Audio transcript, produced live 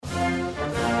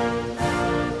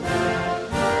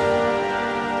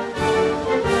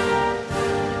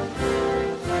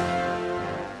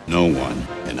No one,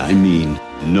 and I mean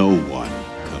no one,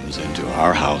 comes into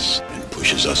our house and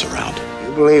pushes us around.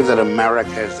 You believe that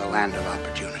America is the land of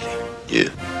opportunity? Yeah.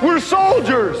 We're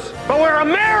soldiers, but we're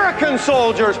American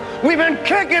soldiers. We've been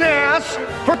kicking ass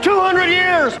for 200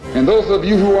 years. And those of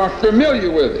you who are familiar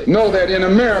with it know that in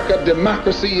America,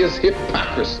 democracy is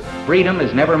hypocrisy. Freedom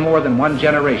is never more than one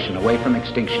generation away from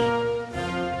extinction.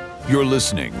 You're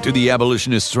listening to the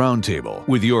Abolitionists Roundtable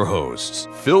with your hosts,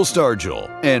 Phil Stargell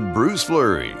and Bruce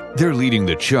Fleury. They're leading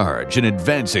the charge in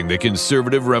advancing the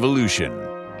conservative revolution.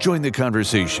 Join the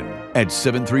conversation at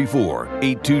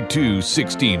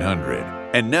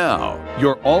 734-822-1600. And now,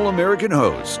 your all-American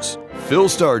hosts, Phil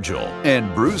Stargell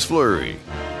and Bruce Fleury.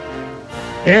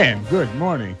 And good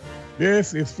morning.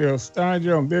 This is Phil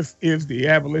Stargell, and this is the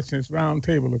Abolitionist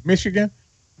Roundtable of Michigan.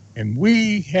 And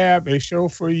we have a show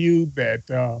for you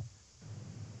that,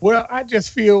 I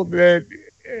just feel that,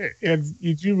 as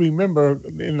you remember,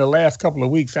 in the last couple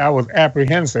of weeks, I was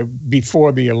apprehensive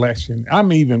before the election.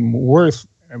 I'm even worse.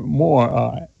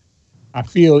 I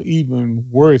feel even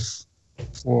worse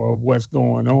for what's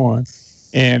going on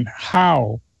and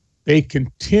how they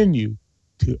continue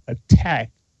to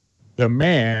attack the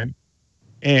man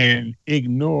and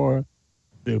ignore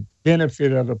the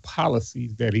benefit of the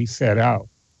policies that he set out.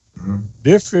 Mm-hmm.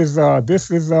 This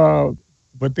is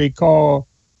what they call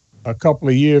a couple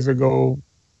of years ago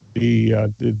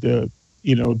the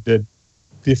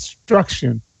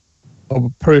destruction of a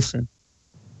person.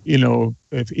 You know,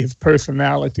 his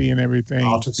personality and everything.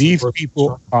 These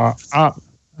people are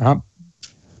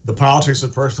the politics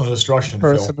of personal destruction.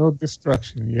 Personal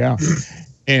destruction, yeah.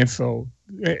 And so,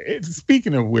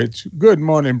 speaking of which, good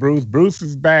morning, Bruce. Bruce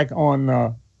is back on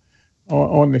the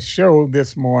show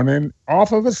this morning,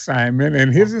 off of assignment,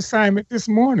 and his assignment this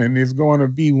morning is going to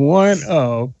be one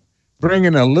of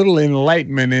bringing a little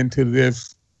enlightenment into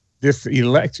this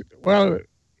election. Well,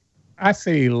 I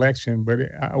say election, but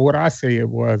what I say it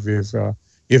was is a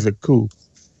coup.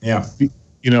 Yeah.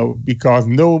 Because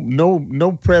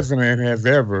no president has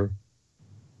ever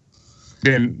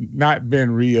not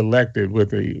been reelected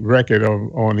with a record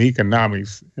on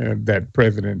economics that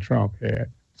President Trump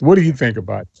had. So what do you think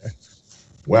about that?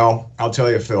 Well, I'll tell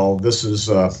you, Phil. This is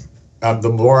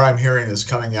the more I'm hearing is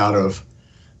coming out of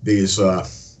these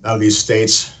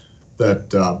states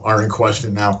that are in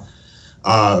question now.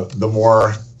 The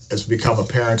more it's become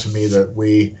apparent to me that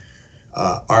we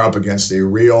are up against a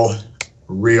real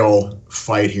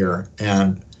fight here.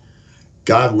 And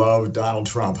God loved Donald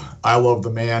Trump. I love the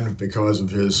man because of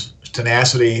his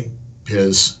tenacity,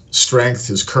 his strength,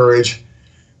 his courage,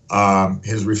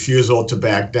 his refusal to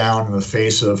back down in the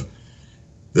face of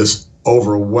this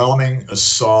overwhelming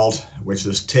assault, which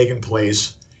has taken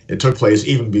place. It took place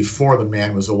even before the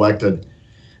man was elected.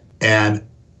 And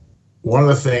one of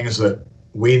the things that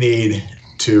we need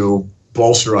to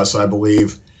bolster us, I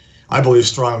believe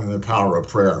strongly in the power of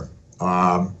prayer.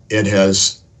 It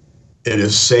has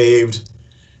saved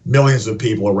millions of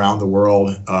people around the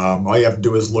world. All you have to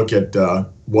do is look at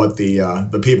what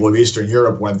the people of Eastern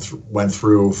Europe went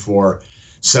through for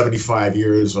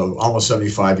almost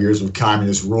 75 years of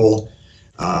communist rule,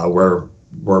 where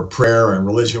prayer and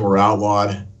religion were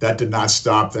outlawed. That did not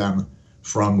stop them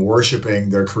from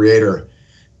worshiping their Creator.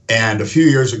 And a few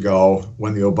years ago,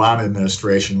 when the Obama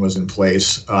administration was in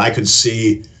place, I could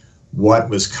see what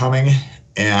was coming,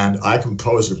 and I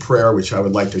composed a prayer which I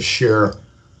would like to share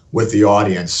with the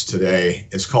audience today.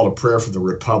 It's called A Prayer for the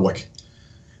Republic.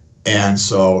 And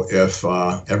so if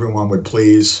everyone would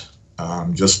please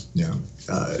observe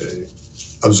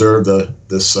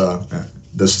this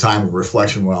time of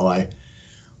reflection while I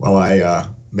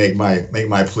make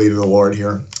my plea to the Lord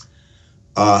here.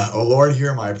 O Lord,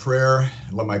 hear my prayer,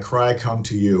 and let my cry come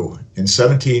to you. In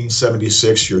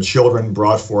 1776, your children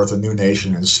brought forth a new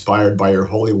nation inspired by your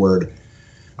holy word,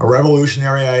 a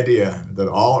revolutionary idea that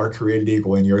all are created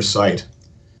equal in your sight.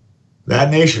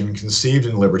 That nation, conceived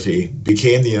in liberty,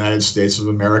 became the United States of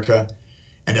America,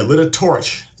 and it lit a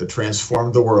torch that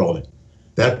transformed the world.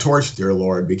 That torch, dear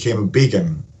Lord, became a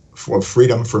beacon for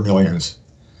freedom for millions.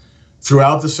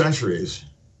 Throughout the centuries,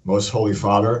 Most Holy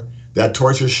Father, that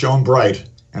torch has shone bright,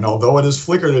 and although it has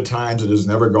flickered at times, it has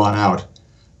never gone out.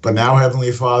 But now,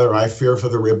 Heavenly Father, I fear for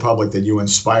the republic that you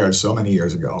inspired so many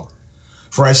years ago.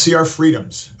 For I see our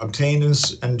freedoms, obtained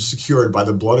and secured by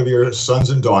the blood of your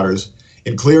sons and daughters,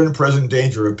 in clear and present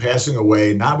danger of passing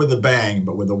away, not with a bang,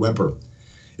 but with a whimper.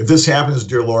 If this happens,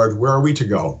 dear Lord, where are we to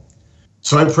go?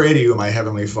 So I pray to you, my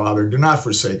Heavenly Father, do not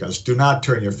forsake us. Do not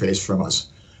turn your face from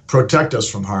us. Protect us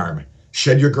from harm.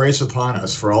 Shed your grace upon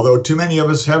us, for although too many of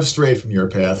us have strayed from your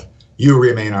path, you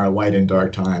remain our light in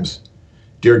dark times.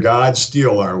 Dear God,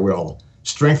 steel our will.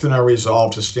 Strengthen our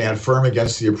resolve to stand firm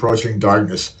against the approaching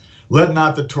darkness. Let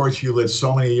not the torch you lit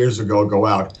so many years ago go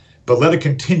out, but let it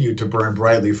continue to burn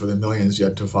brightly for the millions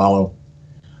yet to follow.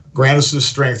 Grant us the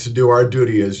strength to do our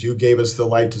duty as you gave us the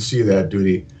light to see that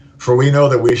duty, for we know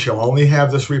that we shall only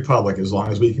have this republic as long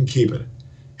as we can keep it.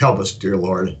 Help us, dear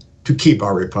Lord, to keep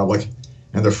our republic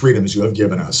and the freedoms you have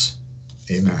given us.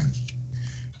 Amen.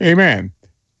 Amen.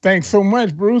 Thanks so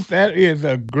much, Bruce. That is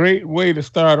a great way to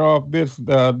start off this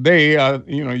day.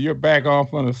 You're back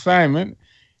off on assignment,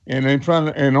 and in front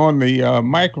of, and on the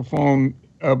microphone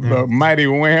of the Mighty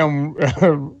Wham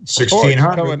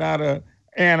 1600 coming out of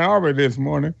Ann Arbor this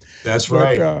morning. That's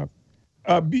right.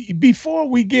 Before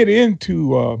we get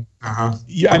into,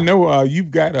 I know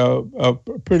you've got a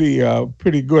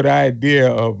pretty good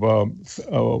idea of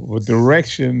a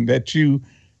direction that you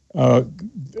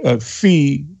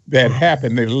see that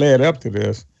happened that led up to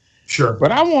this. Sure.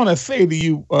 But I want to say to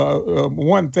you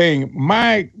one thing.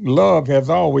 My love has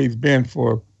always been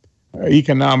for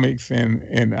economics,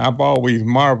 and I've always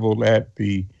marveled at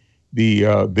the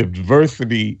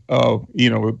diversity of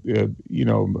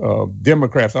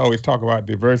Democrats always talk about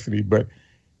diversity, but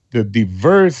the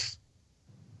diverse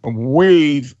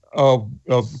ways of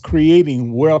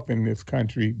creating wealth in this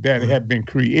country that have been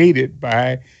created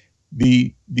by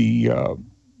the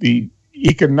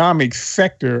economic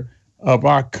sector of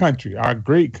our country, our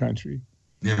great country.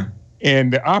 Yeah.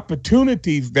 And the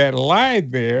opportunities that lie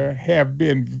there have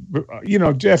been,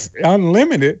 just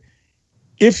unlimited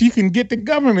if you can get the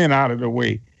government out of the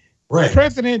way. Right.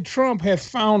 President Trump has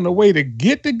found a way to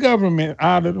get the government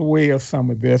out of the way of some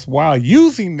of this while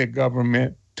using the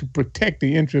government to protect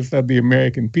the interests of the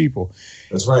American people.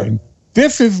 That's right. And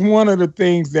this is one of the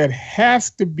things that has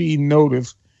to be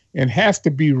noticed and has to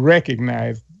be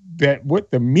recognized, that what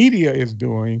the media is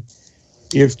doing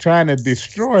is trying to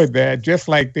destroy that, just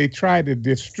like they tried to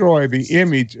destroy the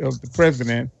image of the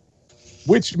president,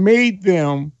 which made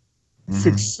them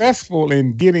successful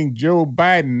in getting Joe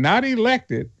Biden not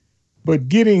elected, but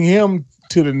getting him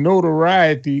to the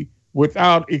notoriety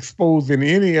without exposing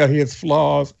any of his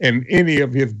flaws and any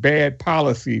of his bad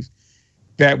policies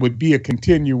that would be a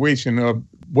continuation of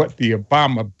what the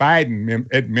Obama-Biden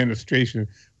administration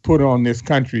put on this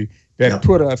country, that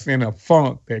put us in a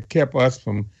funk, that kept us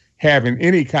from having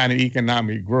any kind of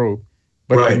economic growth.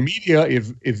 But the media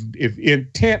is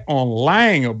intent on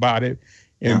lying about it,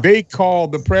 and they call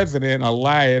the president a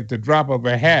liar at the drop of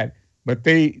a hat, but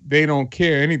they don't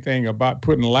care anything about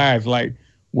putting lies like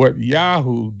what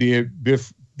Yahoo did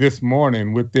this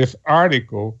morning with this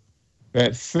article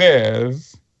that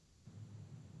says,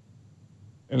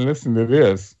 and listen to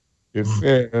this, it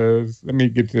says, let me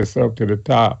get this up to the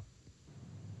top.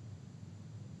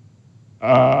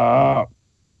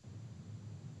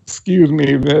 Excuse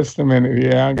me just a minute.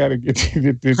 Yeah, I got to get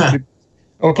you this.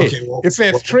 Okay, it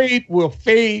says trade will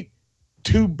fade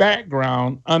to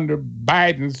background under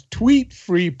Biden's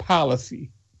tweet-free policy.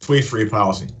 Tweet-free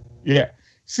policy. Yeah.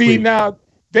 See, now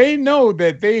they know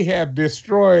that they have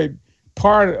destroyed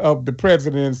part of the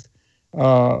president's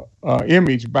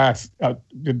image by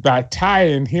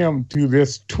tying him to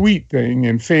this tweet thing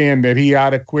and saying that he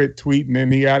ought to quit tweeting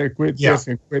and he ought to quit this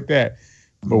and quit that.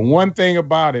 But one thing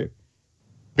about it,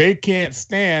 they can't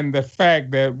stand the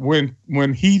fact that when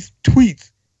he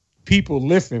tweets, people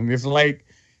listen. It's like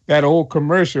that old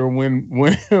commercial when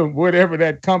whatever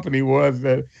that company was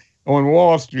that on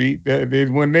Wall Street,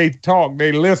 when they talk,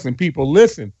 they listen. People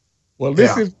listen. Well,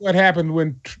 this is what happened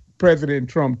when President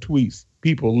Trump tweets.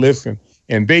 People listen,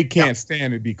 and they can't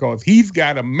stand it because he's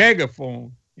got a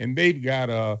megaphone and they've got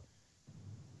a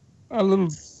little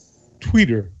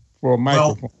tweeter for a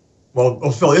microphone.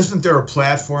 Well, Phil, isn't there a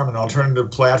platform, an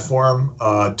alternative platform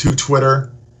to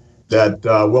Twitter that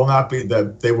will not be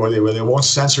that they won't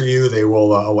censor you? They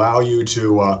will allow you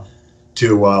to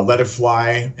let it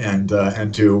fly and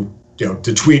to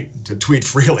tweet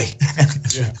freely,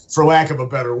 for lack of a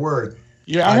better word.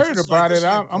 Yeah, I heard about it.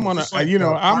 I'm gonna start.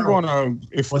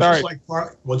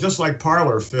 Just like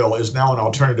Parler, Phil, is now an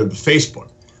alternative to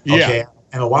Facebook. Okay, yeah.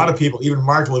 And a lot of people, even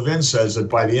Mark Levin, says that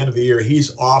by the end of the year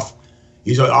he's off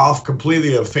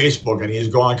completely of Facebook and he's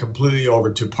gone completely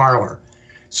over to Parler.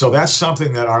 So that's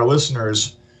something that our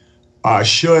listeners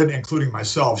should, including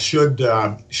myself, should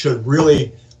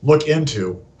really look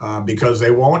into because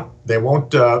they won't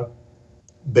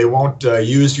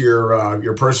use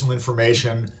your personal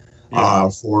information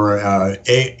for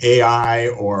AI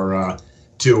or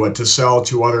to sell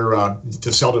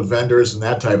to vendors and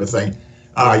that type of thing.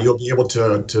 You'll be able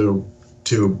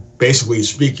to basically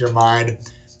speak your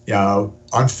mind,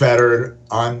 unfettered.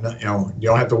 You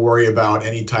don't have to worry about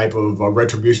any type of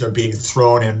retribution of being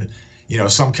thrown in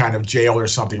some kind of jail or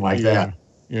something like that.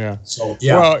 Yeah. So,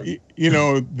 yeah. Well,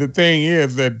 the thing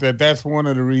is that's one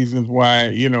of the reasons why,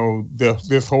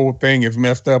 this whole thing is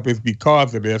messed up is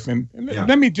because of this. And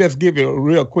let me just give you a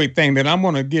real quick thing that I'm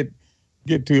going to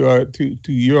get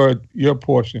to your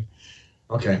portion.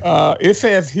 Okay. It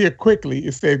says here quickly,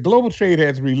 it says global trade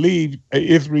is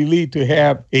relieved to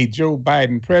have a Joe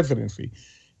Biden presidency.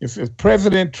 It says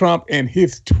President Trump and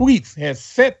his tweets has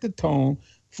set the tone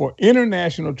for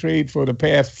international trade for the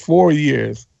past 4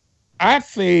 years. I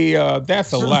say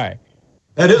that's a lie.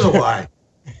 That is a lie.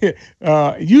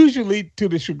 Usually to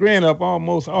the chagrin of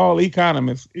almost all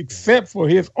economists, except for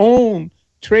his own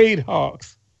trade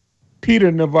hawks,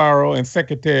 Peter Navarro and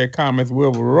Secretary of Commerce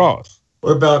Wilbur Ross.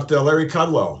 What about Larry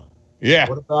Kudlow? Yeah.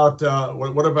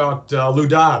 What about Lou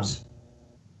Dobbs?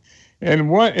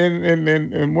 And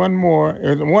one more.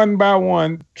 One by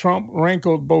one, Trump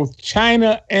rankled both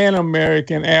China and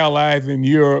American allies in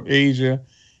Europe, Asia,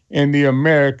 and the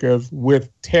Americas with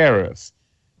tariffs.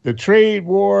 The trade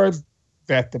wars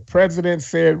that the president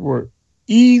said were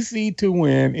easy to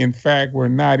win, in fact, were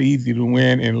not easy to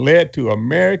win and led to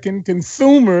American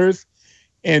consumers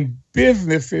and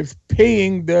businesses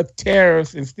paying the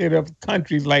tariffs instead of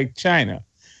countries like China.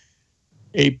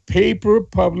 A paper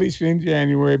published in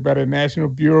January by the National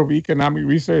Bureau of Economic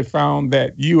Research found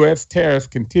that U.S. tariffs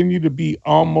continue to be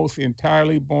almost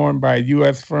entirely borne by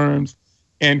U.S. firms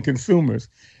and consumers.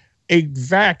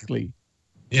 Exactly.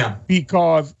 Yeah.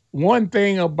 Because one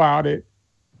thing about it,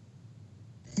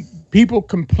 people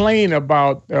complain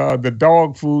about the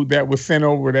dog food that was sent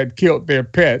over that killed their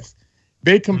pets.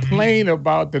 They complain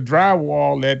about the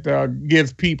drywall that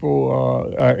gives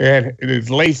people it is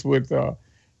laced with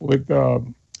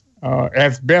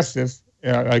asbestos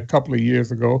a couple of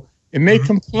years ago, and they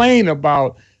complain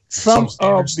about some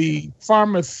of the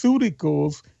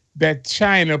pharmaceuticals that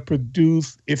China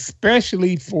produced,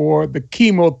 especially for the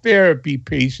chemotherapy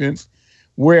patients,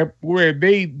 where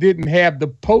they didn't have the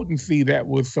potency that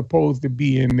was supposed to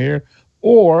be in there,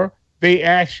 or they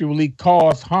actually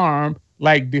cause harm,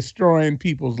 like destroying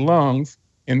people's lungs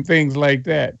and things like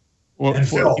that. Well,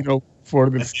 for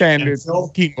the standard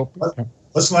chemo.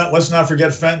 Let's not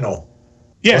forget fentanyl.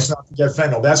 Yes. Let's not forget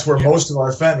fentanyl. That's where most of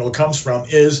our fentanyl comes from,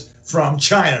 is from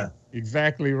China.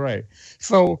 Exactly right.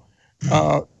 So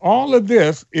all of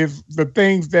this is the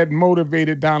things that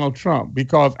motivated Donald Trump,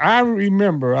 because I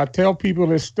tell people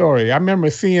this story. I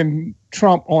remember seeing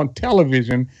Trump on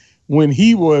television when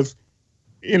he was,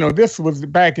 this was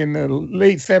back in the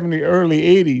late 70s, early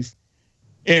 80s.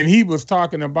 And he was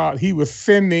talking about he was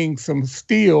sending some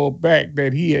steel back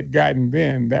that he had gotten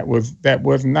then that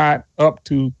was not up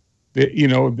to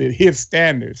his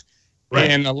standards.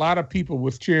 Right. And a lot of people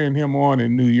was cheering him on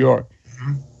in New York.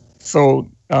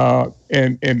 So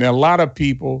and a lot of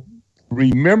people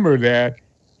remember that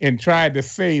and tried to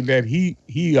say that he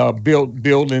built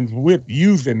buildings with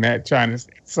using that China.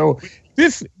 So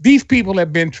these people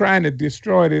have been trying to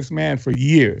destroy this man for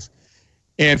years.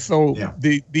 And so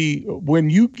when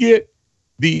you get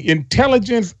the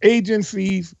intelligence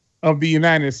agencies of the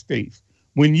United States,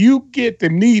 when you get the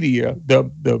media,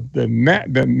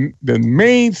 the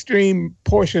mainstream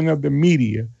portion of the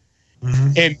media,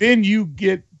 and then you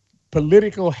get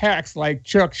political hacks like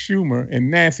Chuck Schumer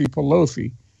and Nancy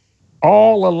Pelosi,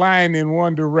 all aligned in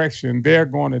one direction, they're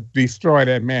going to destroy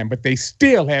that man. But they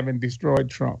still haven't destroyed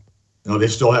Trump. No, they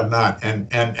still have not. And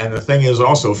the thing is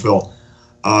also, Phil,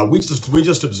 we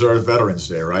just observed Veterans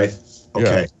Day, right?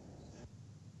 Okay.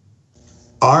 Yeah.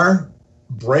 Our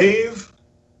brave,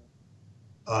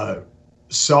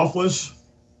 selfless,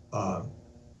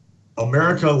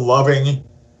 America-loving,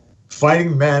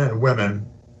 fighting men and women,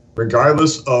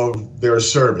 regardless of their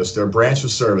service, their branch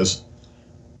of service,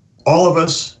 all of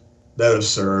us that have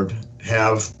served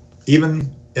have,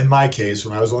 even in my case,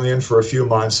 when I was only in for a few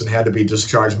months and had to be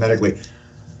discharged medically,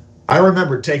 I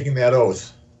remember taking that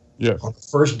oath. Yes. On the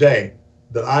first day,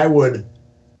 that I would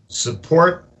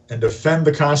support and defend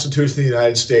the Constitution of the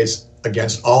United States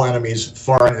against all enemies,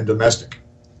 foreign and domestic.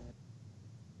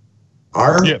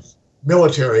 Our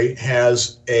military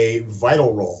has a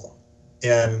vital role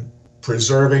in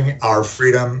preserving our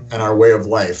freedom and our way of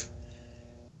life.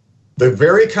 The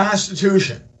very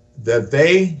Constitution that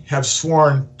they have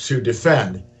sworn to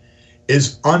defend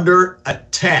is under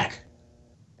attack,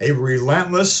 a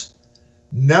relentless,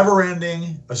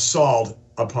 never-ending assault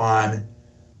upon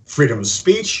freedom of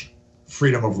speech,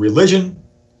 freedom of religion,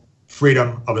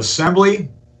 freedom of assembly,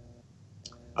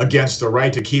 against the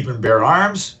right to keep and bear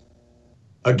arms,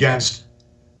 against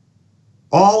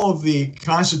all of the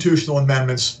constitutional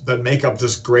amendments that make up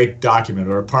this great document,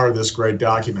 or are part of this great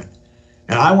document.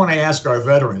 And I want to ask our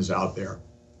veterans out there,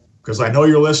 because I know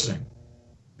you're listening,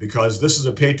 because this is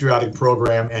a patriotic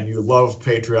program and you love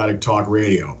patriotic talk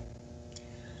radio.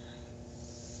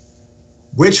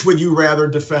 Which would you rather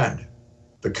defend?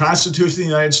 The Constitution of the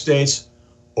United States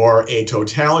or a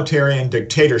totalitarian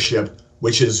dictatorship,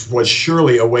 which is what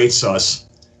surely awaits us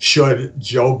should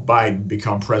Joe Biden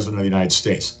become president of the United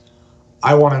States?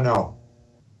 I want to know.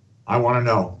 I want to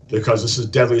know, because this is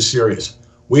deadly serious.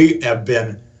 We have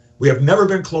never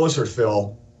been closer,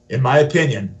 Phil, in my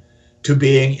opinion, to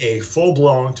being a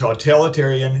full-blown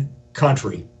totalitarian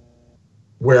country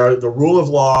where the rule of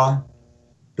law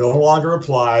no longer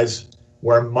applies,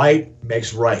 where might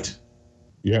makes right.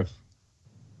 Yes.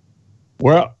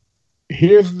 Well,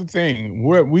 here's the thing.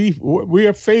 What we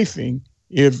are facing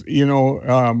is,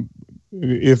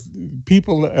 if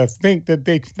people think that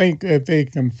they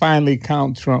can finally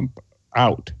count Trump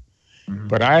out. Mm-hmm.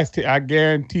 But I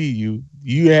guarantee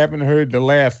you haven't heard the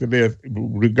last of this,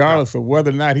 regardless of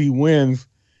whether or not he wins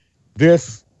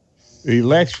this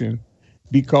election,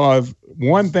 because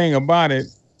one thing about it,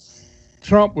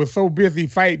 Trump was so busy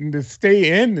fighting to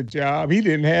stay in the job, he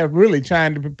didn't have really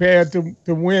trying to prepare to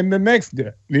win the next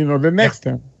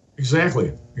term.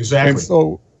 Exactly. And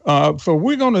so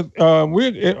we're gonna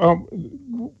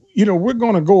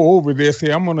go over this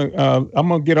here. I'm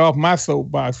gonna get off my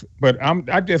soapbox, but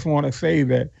I just want to say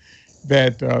that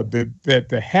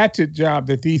the hatchet job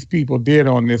that these people did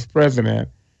on this president,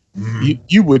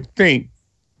 you would think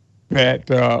that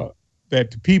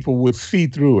the people would see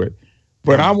through it.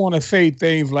 But I want to say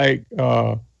things like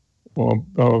the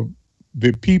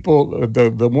people,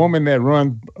 the woman that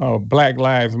runs Black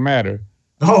Lives Matter.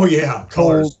 Oh yeah,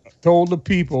 told the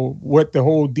people what the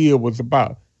whole deal was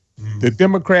about. The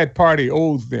Democrat Party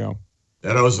owes them.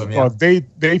 That owes them, yeah.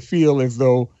 They feel as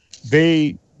though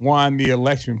they won the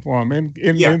election for them, and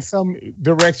in some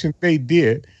direction they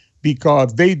did,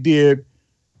 because they did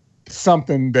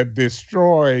something that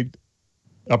destroyed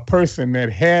a person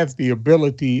that has the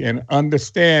ability and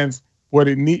understands what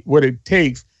it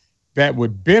takes, that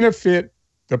would benefit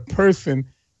the person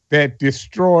that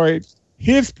destroyed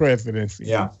his presidency.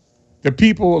 Yeah. The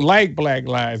people like Black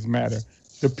Lives Matter.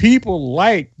 The people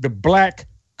like the Black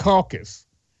Caucus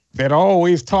that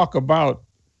always talk about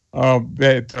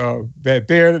that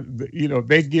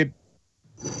they get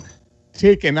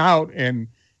taken out and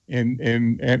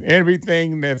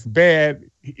everything that's bad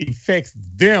affects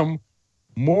them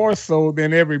more so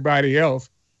than everybody else,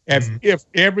 as if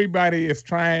everybody is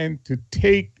trying to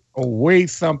take away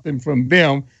something from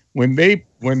them when they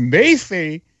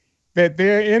say that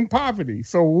they're in poverty.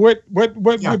 So what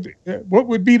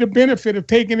would be the benefit of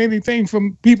taking anything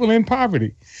from people in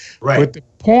poverty? Right. But the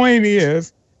point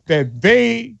is that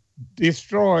they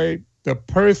destroyed the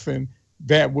person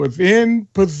that was in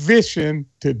position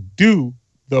to do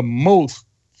the most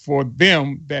for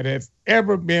them that has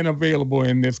ever been available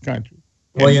in this country.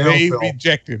 And they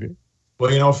rejected it.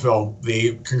 Well, Phil,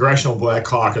 the Congressional Black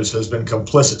Caucus has been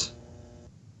complicit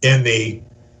in the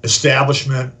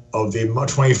establishment of the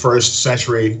 21st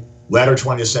century, latter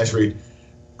 20th century,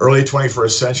 early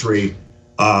 21st century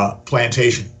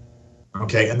plantation.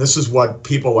 Okay, and this is what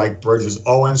people like Burgess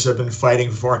Owens have been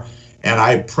fighting for. And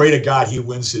I pray to God he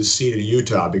wins his seat in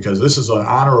Utah, because this is an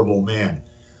honorable man.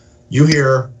 You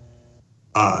hear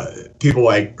people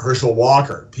like Herschel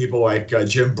Walker, people like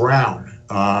Jim Brown,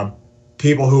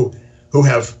 people who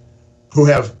have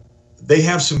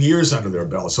some years under their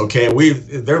belts. Okay,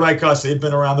 they're like us. They've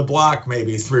been around the block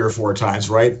maybe 3 or 4 times,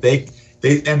 right? They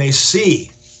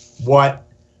see what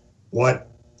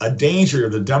a danger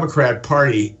the Democrat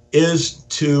Party is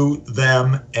to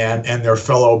them and their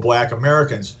fellow Black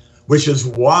Americans, which is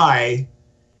why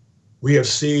we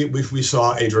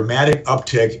saw a dramatic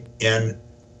uptick in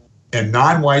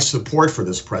non-white support for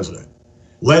this president,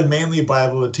 led mainly by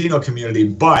the Latino community,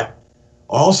 but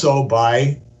also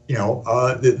by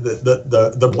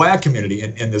the Black community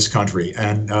in this country.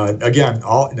 And again,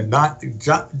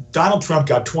 Donald Trump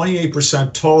got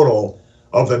 28% total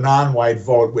of the non-white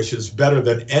vote, which is better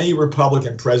than any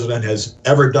Republican president has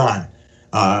ever done.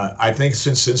 I think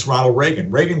since Ronald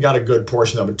Reagan. Reagan got a good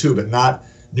portion of it too, but not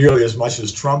nearly as much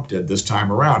as Trump did this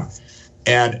time around.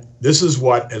 And this is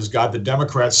what has got the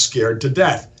Democrats scared to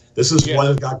death. This is what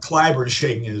has got Clyburn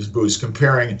shaking in his boots,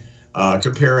 comparing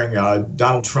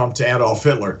Donald Trump to Adolf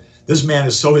Hitler. This man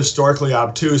is so historically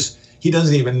obtuse, he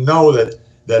doesn't even know that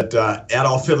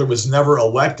Adolf Hitler was never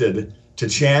elected to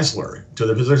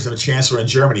the position of chancellor in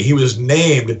Germany. He was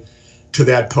named to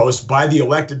that post by the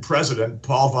elected president,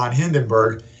 Paul von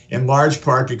Hindenburg, in large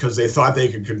part because they thought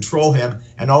they could control him,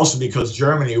 and also because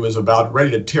Germany was about ready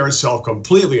to tear itself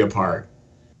completely apart,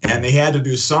 and they had to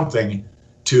do something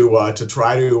to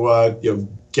try to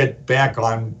get back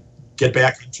on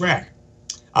track.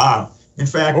 In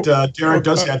fact, Derek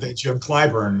does have that Jim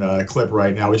Clyburn clip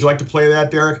right now. Would you like to play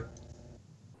that, Derek?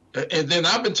 And then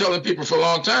I've been telling people for a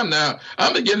long time now,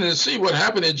 I'm beginning to see what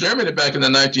happened in Germany back in the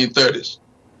 1930s.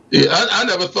 I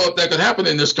never thought that could happen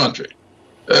in this country.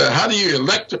 How do you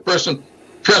elect a person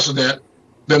president,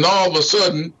 then all of a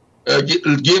sudden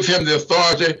give him the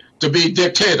authority to be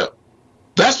dictator?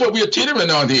 That's what we're teetering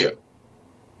on here.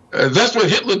 That's what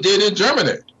Hitler did in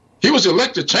Germany. He was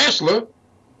elected chancellor,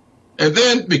 and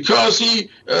then because he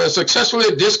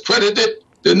successfully discredited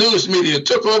the news media,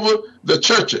 took over the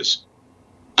churches.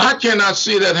 I cannot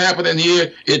see that happening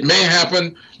here. It may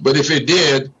happen, but if it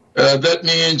did, that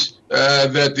means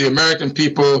that the American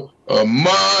people are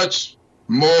much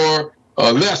more,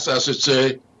 less, I should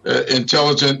say,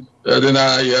 intelligent than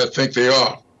I think they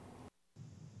are.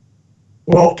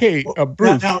 Well, okay,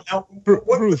 Bruce.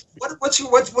 Bruce,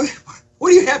 what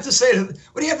do you have to say to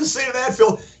that,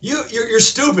 Phil? You're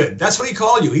stupid. That's what he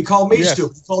called you. He called me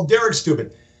stupid. He called Derek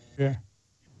stupid. Yeah.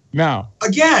 Now,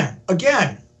 again,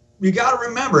 you got to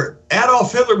remember,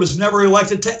 Adolf Hitler was never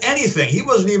elected to anything. He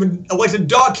wasn't even elected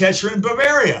dog catcher in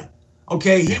Bavaria.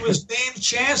 Okay, he was named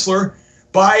chancellor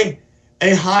by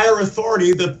a higher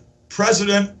authority, the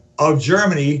president of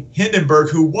Germany, Hindenburg,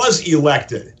 who was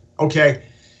elected. Okay,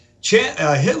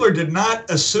 Hitler did not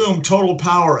assume total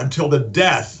power until the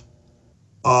death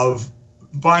of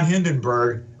von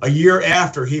Hindenburg a year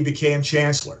after he became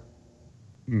chancellor.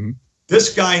 Mm-hmm.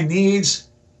 This guy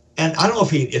needs, and I don't know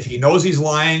if he knows he's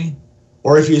lying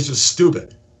or if he's just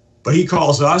stupid, but he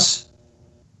calls us,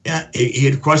 and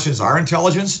he questions our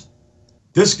intelligence.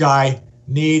 This guy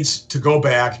needs to go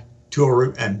back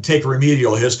to and take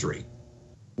remedial history.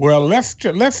 Well, let's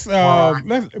take the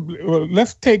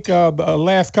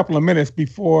last couple of minutes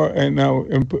before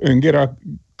and get our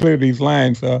clear these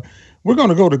lines. We're going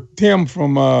to go to Tim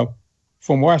from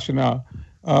Washington.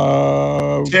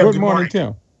 Good morning,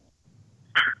 Tim.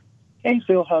 Hey,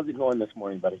 Phil, how's it going this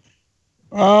morning, buddy?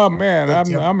 Oh man,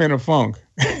 I'm in a funk.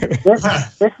 this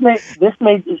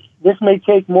may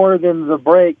take more than the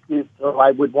break. So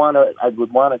I would want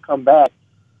to come back,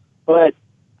 but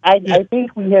I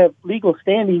think we have legal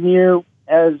standing here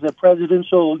as a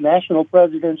national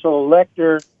presidential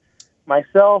elector.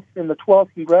 Myself in the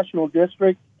 12th congressional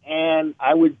district, and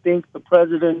I would think the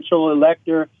presidential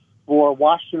elector for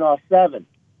Washtenaw 7.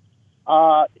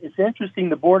 It's interesting,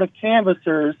 the Board of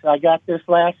Canvassers, I got this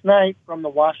last night from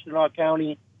the Washtenaw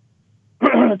County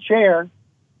chair,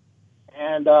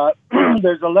 and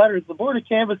there's a letter. The Board of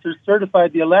Canvassers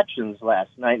certified the elections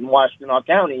last night in Washtenaw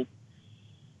County.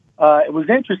 It was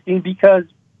interesting because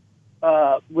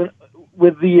when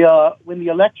the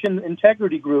election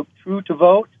integrity group, True to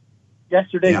Vote,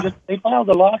 yesterday, they filed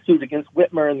a lawsuit against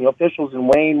Whitmer and the officials in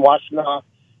Wayne, Washtenaw,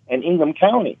 and Ingham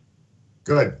County.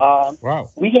 Good.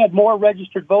 Wow. We had more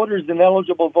registered voters than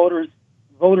eligible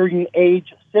voting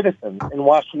age citizens in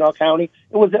Washtenaw County.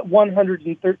 It was at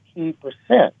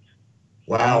 113%.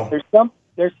 Wow.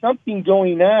 There's something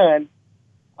going on.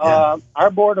 Our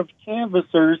Board of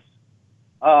Canvassers,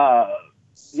 the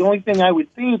only thing I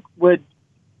would think would,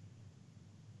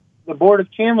 the Board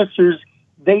of Canvassers,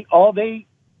 that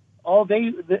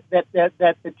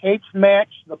the tapes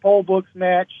match, the poll books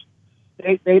match,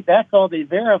 that's all they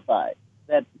verify,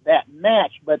 that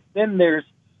match. But then there's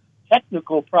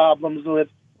technical problems with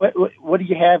what do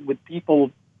you have with people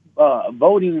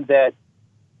voting that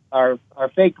are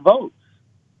fake votes?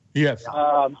 Yes.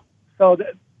 So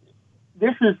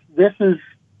this is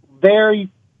very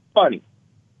funny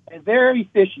and very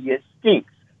fishy. It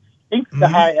stinks to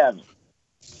high heaven.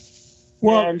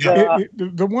 Well, and,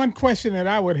 the one question that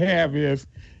I would have is,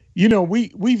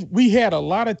 we had a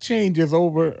lot of changes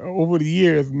over the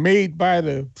years made by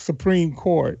the Supreme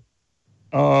Court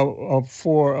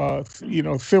for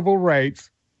civil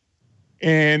rights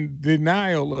and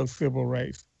denial of civil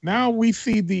rights. Now we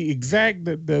see the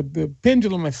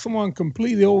pendulum has swung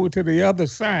completely over to the other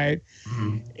side,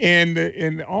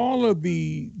 and all of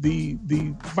the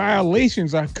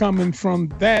violations are coming from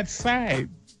that side.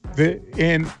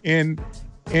 And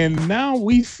now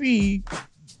we see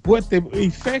what the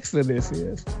effects of this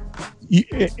is,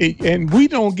 and we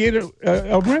don't get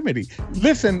a remedy.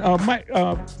 Listen,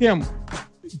 Tim,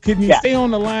 can you stay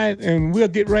on the line, and we'll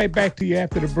get right back to you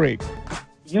after the break.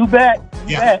 You bet.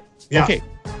 You bet. Yeah. Okay.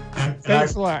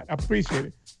 Thanks a lot. I appreciate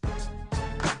it.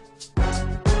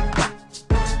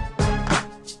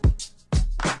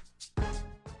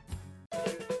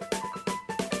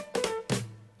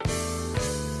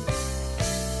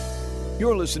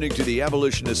 You're listening to the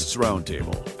Abolitionists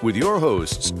Roundtable with your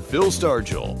hosts, Phil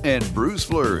Stargell and Bruce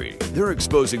Fleury. They're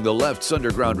exposing the left's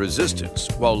underground resistance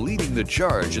while leading the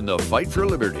charge in the fight for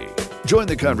liberty. Join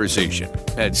the conversation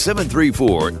at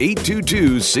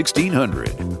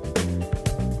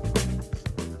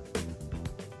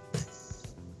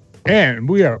 734-822-1600. And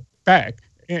we are back.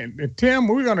 And Tim,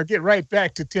 we're going to get right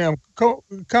back to Tim.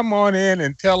 Come on in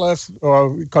and tell us,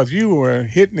 because you were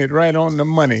hitting it right on the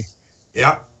money.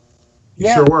 Yeah.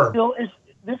 Sure were. Phil,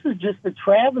 this is just a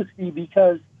travesty,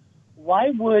 because why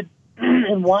would,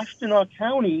 in Washtenaw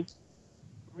County,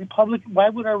 why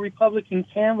would our Republican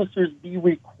canvassers be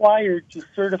required to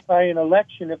certify an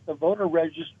election if the voter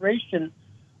registration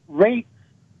rates,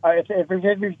 if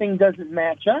everything doesn't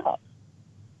match up?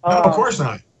 No, of course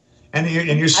not. And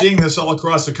you're seeing this all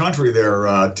across the country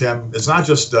there, Tim. It's not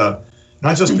just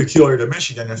peculiar to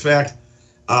Michigan. In fact,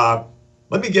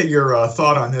 let me get your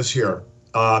thought on this here.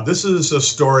 This is a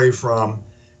story from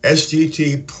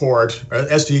SDT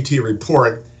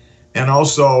Report, and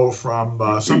also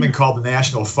from something called the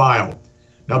National File.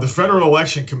 Now, the Federal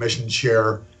Election Commission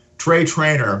Chair, Trey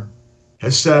Traynor,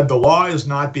 has said the law is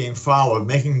not being followed,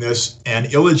 making this an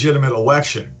illegitimate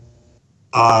election.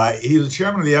 He's the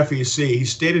chairman of the FEC. He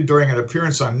stated during an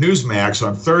appearance on Newsmax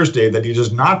on Thursday that he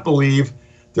does not believe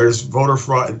there's voter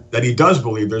fraud, that he does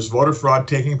believe there's voter fraud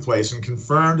taking place, and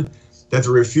confirmed that the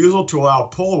refusal to allow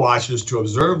poll watchers to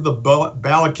observe the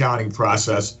ballot counting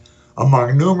process,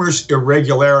 among numerous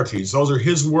irregularities, those are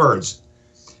his words,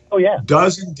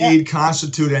 does indeed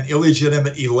constitute an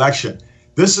illegitimate election.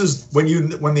 This is when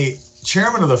the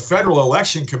chairman of the Federal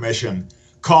Election Commission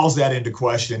calls that into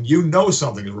question, you know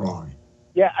something's wrong.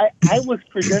 Yeah, I was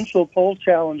credentialed poll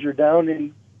challenger down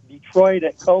in Detroit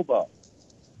at Cobo.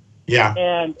 Yeah.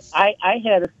 And I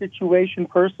had a situation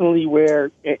personally where,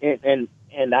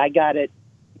 and I got it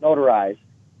notarized.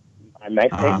 My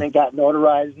statement got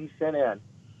notarized and sent in.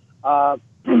 I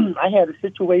had a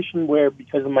situation where,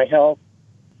 because of my health,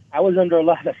 I was under a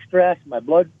lot of stress. My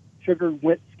blood sugar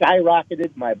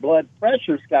skyrocketed. My blood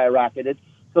pressure skyrocketed.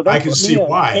 So that put me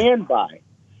on standby.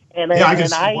 And I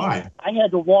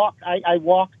had to walk. I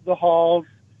walked the halls,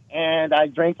 and I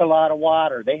drank a lot of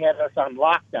water. They had us on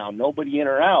lockdown, nobody in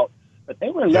or out. But they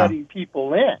were letting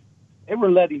people in. They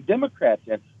were letting Democrats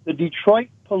in. The Detroit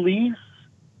police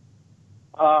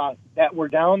that were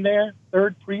down there,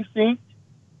 3rd Precinct,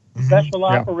 Special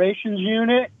Operations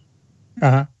Unit,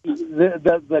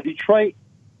 the Detroit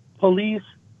police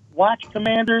watch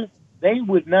commanders, they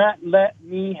would not let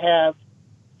me have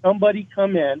somebody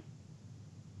come in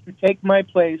to take my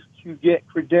place to get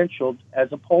credentialed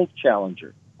as a poll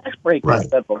challenger. That's breaking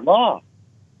federal law.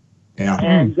 Yeah.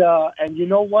 And you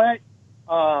know what?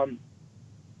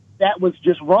 That was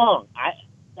just wrong.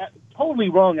 That totally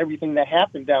wrong, everything that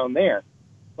happened down there.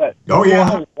 But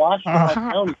Washington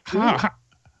County,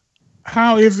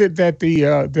 how is it that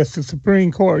the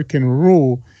Supreme Court can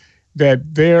rule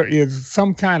that there is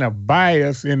some kind of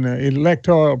bias in the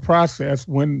electoral process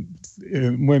when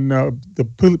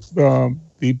the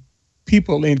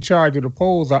people in charge of the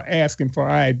polls are asking for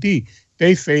ID?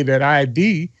 They say that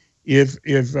ID is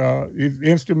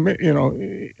instrument. You know,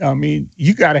 I mean,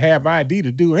 you got to have ID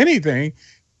to do anything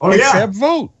except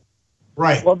vote.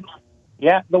 Right. Well,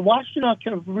 yeah, the Washtenaw.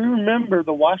 Remember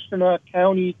the Washtenaw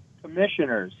County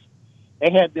commissioners?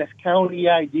 They had this county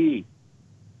ID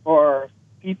for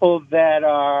people that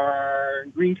are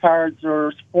green cards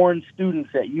or foreign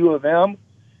students at U of M.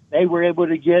 They were able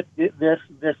to get this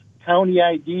county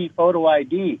ID, photo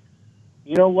ID.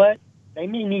 You know what? They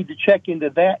may need to check into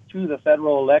that to the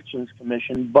Federal Elections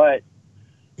Commission, but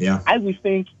I would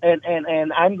think, and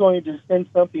I'm going to send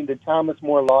something to Thomas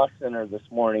More Law Center this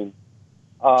morning.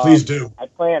 Please do. I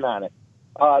plan on it.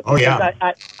 I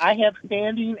have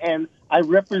standing, and I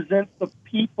represent the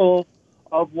people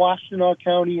of Washtenaw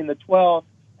County in the 12th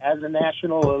as a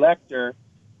national elector.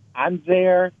 I'm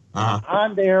there.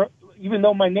 I'm there, even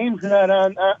though my name's not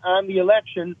on the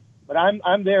election, but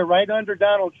I'm there right under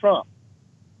Donald Trump.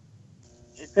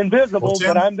 It's invisible,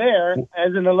 but I'm there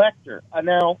as an elector.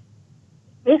 Now,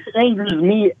 this angers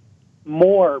me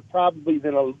more probably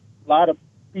than a lot of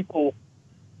people.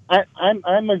 I'm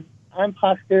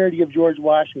posterity of George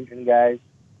Washington, guys,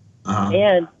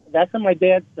 and that's on my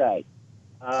dad's side.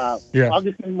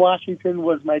 Augustine Washington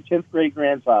was my 10th great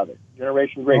grandfather,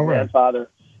 generation great grandfather,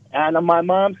 and on my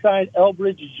mom's side,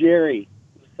 Elbridge Gerry,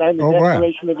 who signed the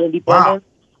Declaration of Independence.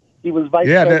 He was vice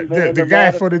president. The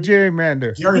guy for the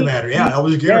gerrymander.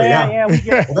 Elbridge Gerry.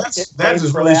 That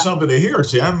is really something to hear,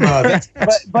 Tim.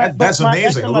 That's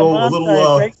amazing. A little talk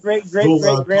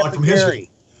from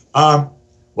history.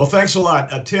 Well, thanks a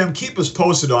lot. Tim, keep us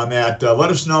posted on that.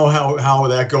 Let us know how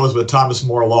that goes with Thomas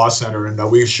More Law Center.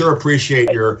 And we sure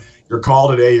appreciate your call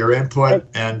today, your input,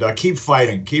 and keep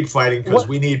fighting, because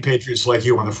we need patriots like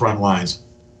you on the front lines.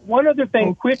 One other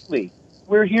thing quickly.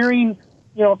 We're hearing,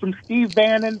 from Steve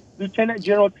Bannon, Lieutenant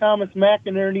General Thomas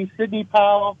McInerney, Sidney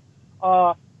Powell,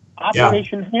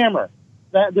 Operation Hammer,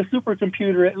 the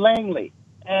supercomputer at Langley,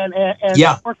 and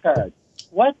scorecards.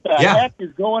 What the heck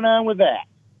is going on with that?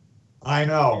 I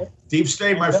know. Deep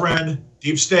state, my friend.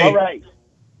 Deep state.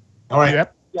 All right.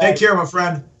 Yep. Take care, my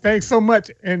friend. Thanks so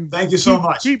much. And thank you so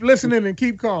much. Keep listening and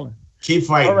keep calling. Keep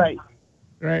fighting. All right.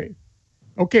 Right.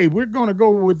 Okay, we're going to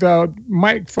go with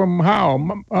Mike from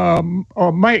Howell.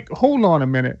 Mike, hold on a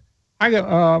minute. I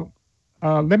got.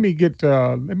 Let me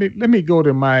go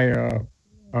to my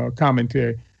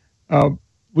commentary.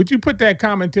 Would you put that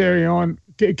commentary on?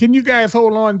 Can you guys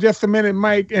hold on just a minute,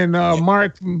 Mike and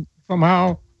Mark from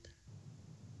Howell?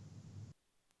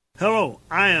 Hello,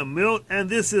 I am Milt, and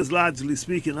this is Logically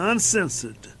Speaking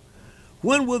Uncensored.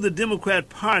 When will the Democrat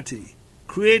Party,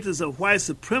 creators of white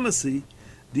supremacy,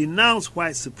 denounce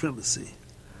white supremacy?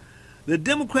 The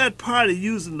Democrat Party,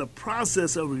 using the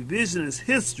process of revisionist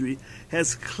history,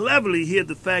 has cleverly hid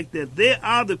the fact that they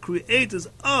are the creators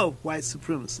of white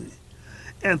supremacy.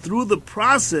 And through the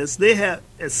process, they have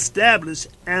established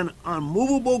an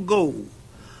unmovable goal,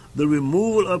 the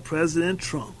removal of President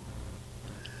Trump.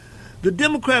 The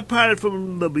Democrat Party,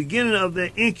 from the beginning of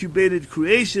their incubated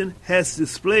creation, has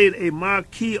displayed a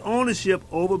marquee ownership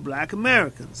over black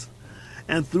Americans.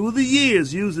 And through the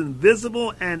years, using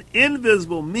visible and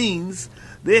invisible means,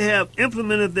 they have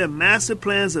implemented their master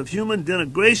plans of human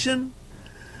denigration,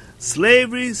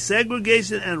 slavery,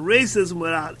 segregation, and racism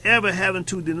without ever having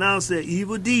to denounce their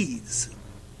evil deeds.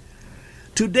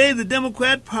 Today, the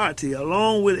Democrat Party,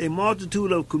 along with a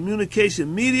multitude of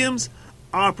communication mediums,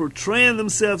 are portraying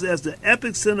themselves as the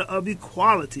epicenter of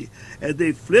equality as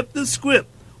they flip the script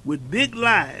with big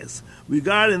lies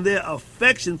regarding their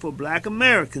affection for black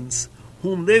Americans,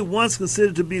 whom they once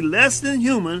considered to be less than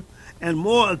human and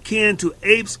more akin to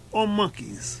apes or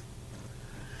monkeys.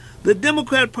 The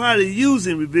Democrat Party,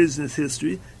 using revisionist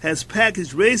history, has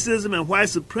packaged racism and white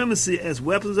supremacy as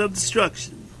weapons of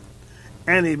destruction.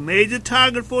 And a major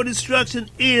target for destruction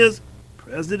is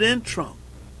President Trump.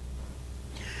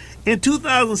 In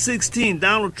 2016,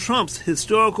 Donald Trump's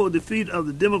historical defeat of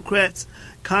the Democrats'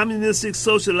 communistic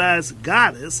socialized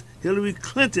goddess, Hillary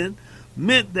Clinton,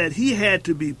 meant that he had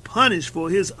to be punished for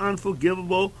his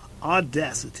unforgivable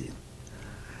audacity.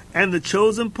 And the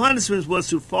chosen punishment was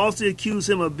to falsely accuse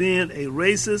him of being a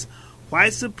racist,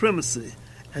 white supremacy,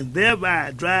 and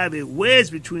thereby drive a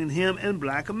wedge between him and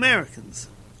black Americans.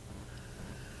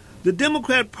 The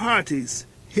Democrat Party's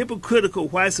hypocritical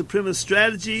white supremacist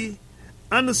strategy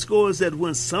underscores that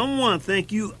when someone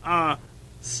thinks you are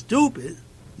stupid,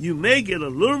 you may get a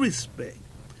little respect.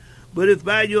 But if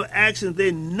by your actions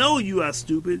they know you are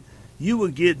stupid, you will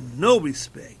get no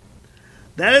respect.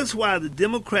 That is why the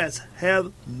Democrats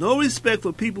have no respect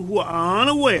for people who are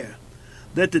unaware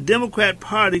that the Democrat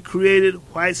Party created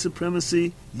white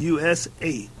supremacy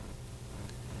USA.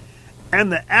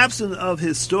 And the absence of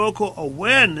historical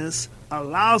awareness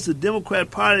allows the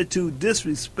Democrat Party to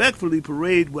disrespectfully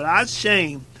parade without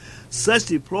shame such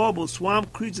deplorable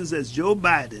swamp creatures as Joe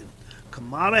Biden,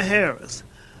 Kamala Harris,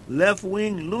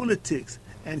 left-wing lunatics,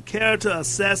 and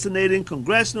character-assassinating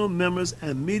congressional members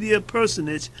and media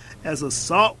personage as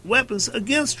assault weapons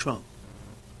against Trump.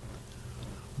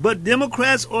 But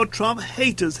Democrats or Trump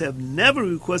haters have never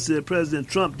requested that President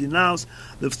Trump denounce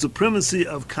the supremacy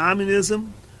of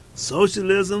communism,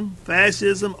 socialism,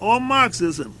 fascism, or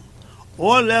Marxism,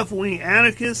 or left-wing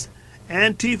anarchists,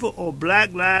 Antifa, or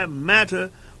Black Lives Matter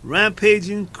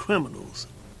rampaging criminals.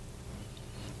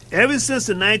 Ever since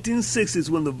the 1960s,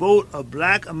 when the vote of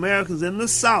black Americans in the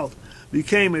South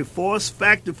became a force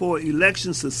factor for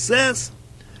election success,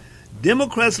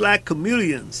 Democrats like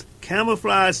chameleons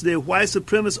camouflaged their white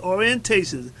supremacist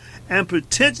orientations and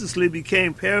pretentiously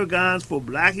became paragons for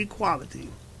black equality.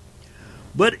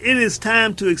 But it is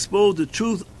time to expose the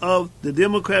truth of the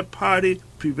Democrat Party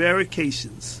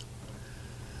prevarications.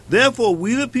 Therefore,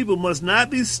 we the people must not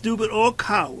be stupid or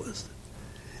cowards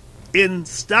in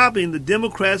stopping the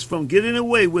Democrats from getting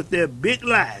away with their big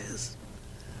lies,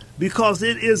 because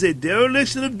it is a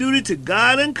dereliction of duty to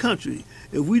God and country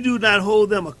if we do not hold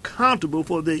them accountable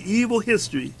for their evil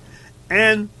history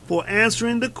and for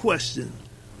answering the question,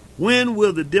 when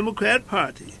will the Democrat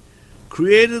Party,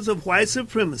 creators of white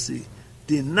supremacy,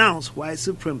 denounce white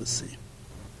supremacy?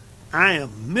 I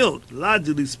am Milt,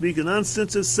 logically speaking,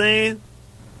 uncensored, saying,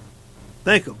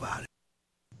 think about it.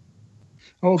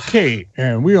 Okay,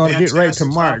 and we want to get right to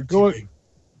Mark. Go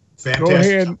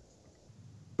ahead.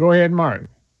 Go ahead, Mark.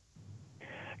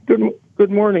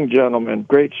 Good morning, gentlemen.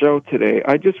 Great show today.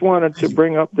 I just wanted to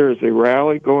bring up there's a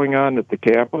rally going on at the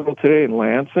Capitol today in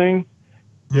Lansing.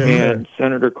 And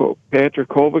Senator Patrick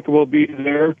Kovic will be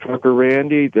there, Trucker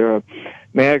Randy, the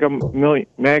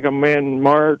MAGA Men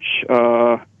March,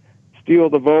 Steal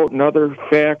the Vote, and other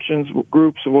factions,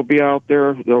 groups will be out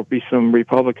there. There'll be some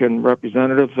Republican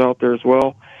representatives out there as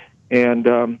well. And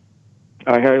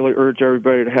I highly urge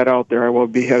everybody to head out there. I will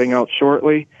be heading out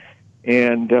shortly.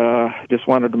 And just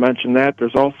wanted to mention that.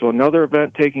 There's also another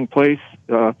event taking place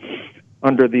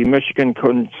under the Michigan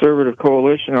Conservative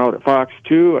Coalition out at Fox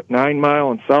 2 at 9 Mile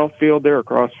and Southfield there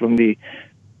across from the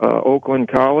Oakland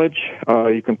College.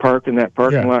 You can park in that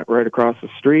parking lot right across the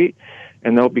street,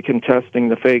 and they'll be contesting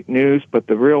the fake news. But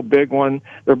the real big one,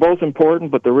 they're both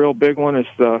important, but the real big one is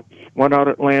the one out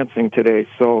at Lansing today.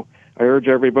 So I urge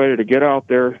everybody to get out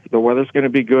there. The weather's going to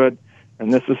be good,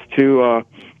 and this is to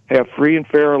have free and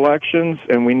fair elections,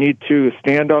 and we need to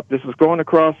stand up. This is going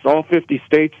across all 50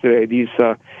 states today. These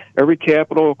every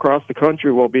capital across the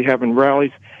country will be having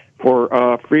rallies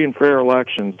for free and fair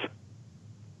elections.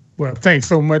 Well, thanks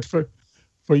so much for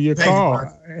your call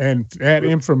and that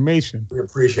information. We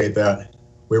appreciate that.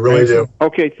 We really do.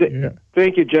 Okay.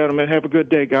 Thank you, gentlemen. Have a good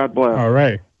day. God bless. All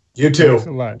right. You too.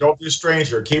 Don't be a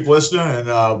stranger. Keep listening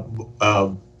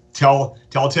and tell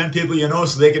 10 people you know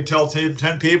so they can tell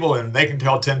 10 people and they can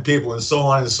tell 10 people and so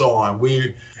on and so on.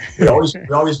 We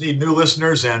always need new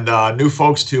listeners and new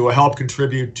folks to help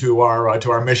contribute to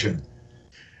our mission.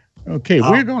 Okay,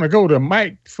 we're going to go to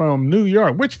Mike from New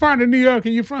York. Which part of New York are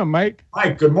you from, Mike?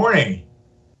 Mike, good morning.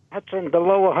 The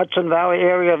lower Hudson Valley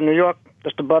area of New York,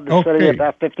 just above the city,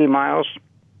 about 50 miles.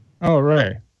 All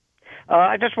right.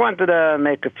 I just wanted to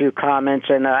make a few comments,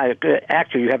 and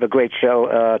actually, you have a great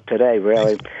show today,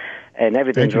 really, and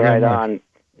everything's right on.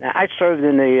 Now, I served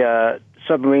in the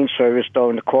submarine service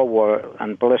during the Cold War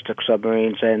on ballistic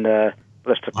submarines and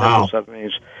ballistic missile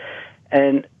submarines.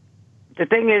 And the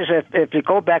thing is, if you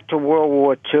go back to World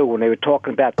War II, when they were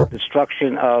talking about the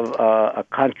destruction of a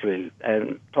country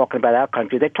and talking about our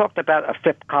country, they talked about a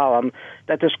fifth column,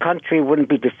 that this country wouldn't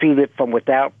be defeated from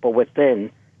without but within.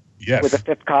 Yes. With a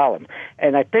fifth column.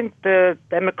 And I think the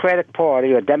Democrat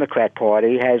Party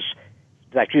has,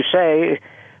 like you say,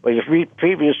 well, your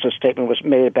previous statement was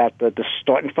made about the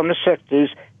starting from the 60s,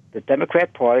 the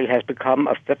Democrat Party has become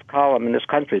a fifth column in this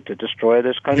country to destroy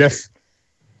this country. Yes,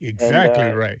 exactly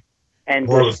right. And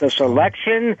this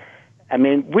election, I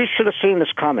mean, we should have seen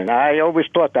this coming. I always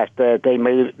thought that they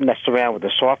may mess around with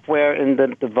the software in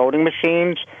the voting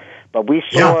machines, but we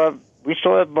saw... Yeah. We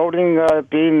saw voting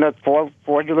being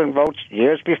fraudulent votes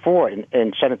years before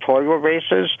in senatorial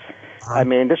races. I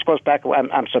mean, this goes back.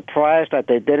 I'm surprised that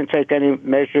they didn't take any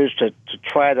measures to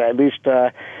try to at least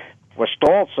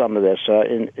forestall some of this.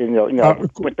 With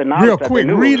the knowledge real that quick,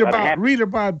 they knew read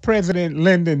about President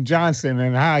Lyndon Johnson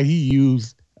and how he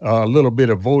used a little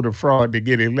bit of voter fraud to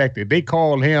get elected. They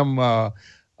called him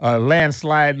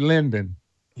Landslide Lyndon.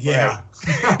 Yeah.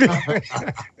 Right?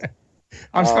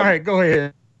 I'm sorry. Go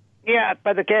ahead. Yeah,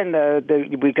 but again,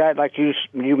 we got, like you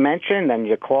mentioned and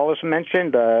your callers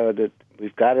mentioned,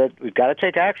 we've got to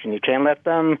take action. You can't let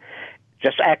them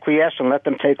just acquiesce and let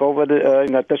them take over this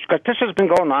has been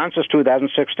going on since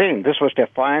 2016. This was their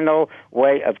final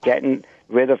way of getting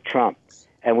rid of Trump,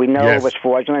 and we know it was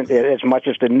fraudulent as much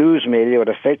as the news media or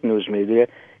the fake news media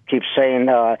keeps saying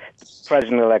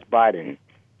President-elect Biden.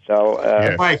 So,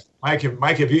 Mike,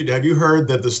 have you heard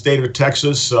that the state of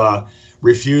Texas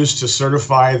refused to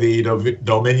certify the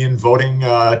Dominion voting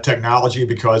technology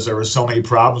because there were so many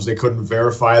problems they couldn't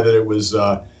verify that it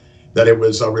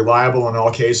was reliable in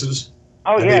all cases?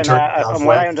 Oh, and from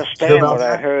what I understand, what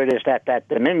I heard is that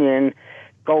Dominion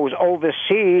goes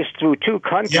overseas through two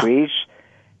countries. Yeah.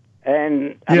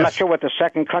 And I'm not sure what the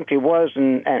second country was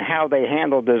and how they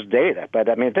handled this data. But,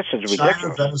 I mean, this is ridiculous.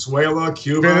 China, Venezuela,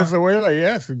 Cuba. Venezuela,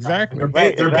 yes, exactly.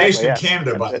 They're based in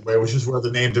Canada, by the way, which is where the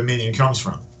name Dominion comes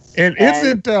from. And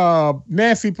isn't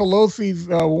Nancy Pelosi's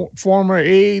former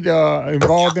aide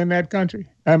involved in that country?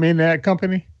 I mean, that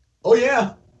company? Oh,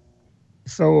 yeah.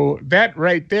 So that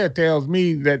right there tells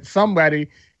me that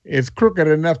somebody is crooked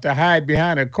enough to hide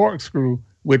behind a corkscrew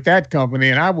with that company,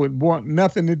 and I would want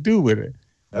nothing to do with it.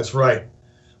 That's right.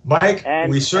 Mike,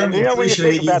 we certainly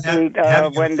appreciate you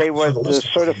when they were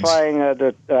certifying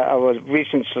our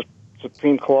recent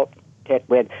Supreme Court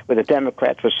where the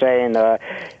Democrats were saying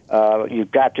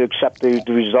you've got to accept the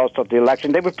results of the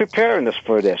election. They were preparing us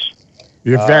for this.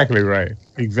 Exactly right.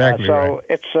 Exactly right.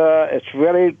 So it's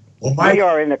really, Mike, we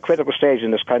are in a critical stage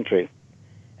in this country.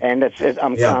 And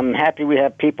I'm happy we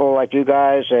have people like you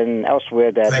guys and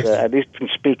elsewhere that at least can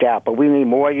speak out. But we need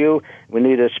more of you. We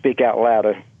need to speak out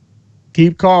louder.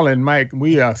 Keep calling, Mike.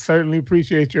 We certainly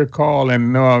appreciate your call.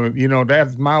 And,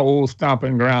 that's my old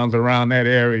stomping grounds around that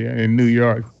area in New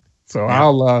York. So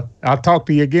I'll talk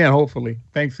to you again, hopefully.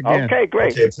 Thanks again. Okay,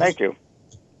 great. Okay, thank you.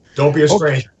 Don't be a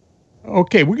stranger.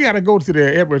 Okay, we got to go to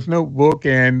the Edwards Notebook,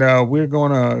 and we're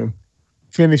going to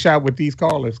finish out with these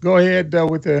callers. Go ahead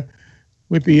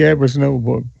with the Edwards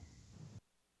Notebook.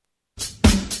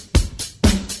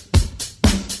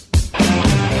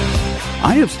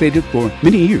 I have stated for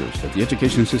many years that the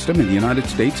education system in the United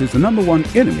States is the number one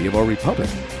enemy of our republic.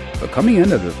 But coming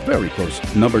in at a very close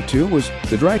number 2 was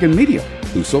the Dragon media,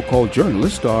 whose so-called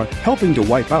journalists are helping to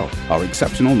wipe out our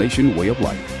exceptional nation way of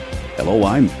life. Hello,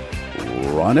 I'm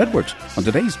Ron Edwards. On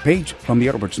today's page from the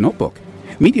Edwards Notebook,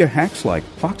 media hacks like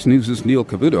Fox News' Neil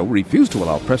Cavuto refused to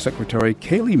allow Press Secretary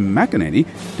Kayleigh McEnany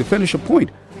to finish a point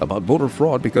about voter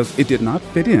fraud because it did not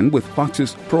fit in with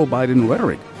Fox's pro-Biden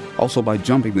rhetoric. Also, by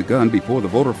jumping the gun before the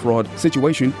voter fraud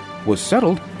situation was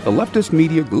settled, the leftist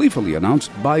media gleefully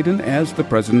announced Biden as the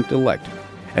president-elect.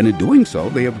 And in doing so,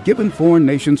 they have given foreign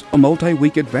nations a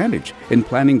multi-week advantage in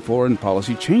planning foreign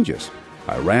policy changes.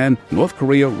 Iran, North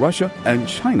Korea, Russia, and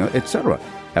China, etc.,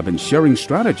 have been sharing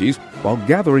strategies while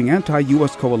gathering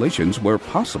anti-U.S. coalitions where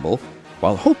possible,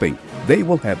 while hoping they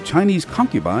will have Chinese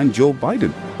concubine Joe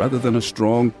Biden rather than a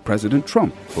strong President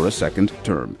Trump for a second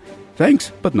term.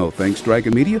 Thanks, but no thanks,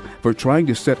 Dragon Media, for trying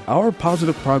to set our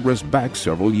positive progress back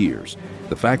several years.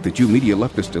 The fact that you media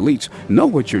leftist elites know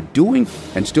what you're doing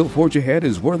and still forge ahead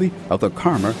is worthy of the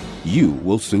karma you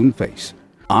will soon face.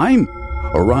 I'm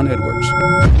Ron Edwards.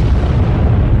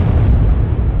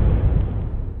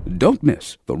 Don't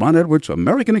miss the Ron Edwards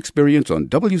American Experience on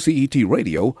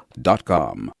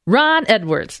WCETradio.com. Ron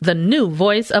Edwards, the new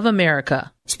voice of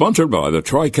America. Sponsored by the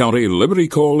Tri-County Liberty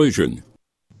Coalition.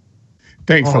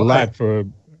 Thanks a lot for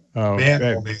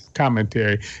that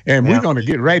commentary. And we're going to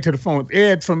get right to the phone.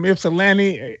 Ed from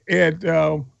Ypsilanti. Ed,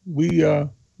 we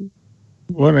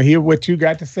want to hear what you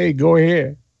got to say. Go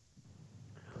ahead.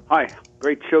 Hi.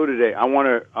 Great show today. I want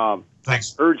to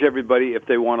urge everybody, if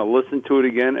they want to listen to it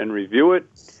again and review it,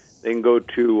 they can go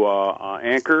to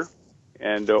Anchor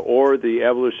and or the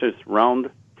Abolitionist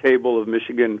Roundtable of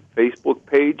Michigan Facebook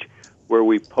page, where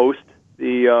we post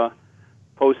the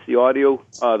audio,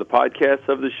 the podcast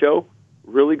of the show.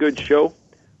 Really good show.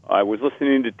 I was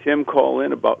listening to Tim call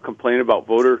in complaining about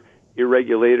voter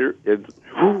irregularities,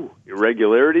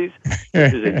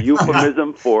 which is a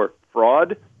euphemism for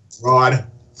fraud.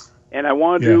 And I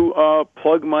wanted to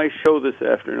plug my show this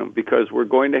afternoon because we're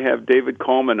going to have David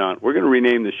Coleman on. We're going to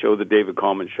rename the show the David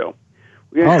Coleman Show.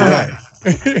 We're going to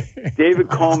have David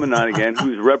Coleman on again,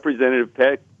 who's representing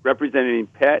Pat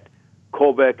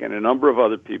Colbeck and a number of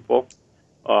other people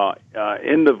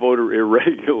in the voter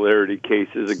irregularity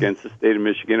cases against the state of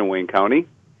Michigan and Wayne County.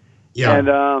 Yeah. And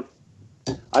I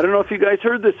don't know if you guys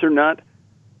heard this or not.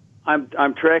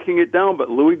 I'm tracking it down,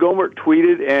 but Louis Gohmert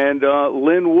tweeted, and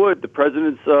Lynn Wood, the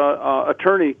president's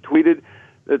attorney, tweeted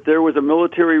that there was a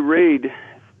military raid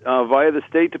via the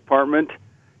State Department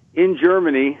in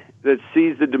Germany that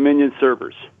seized the Dominion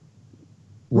servers.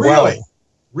 Really?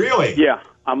 Yeah,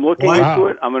 I'm looking into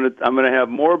it. I'm gonna have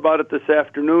more about it this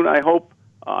afternoon. I hope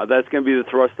that's going to be the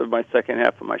thrust of my second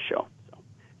half of my show. So,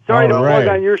 sorry to plug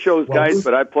on your shows, guys,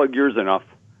 but I plug yours enough.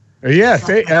 Yes,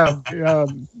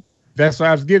 that's what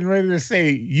I was getting ready to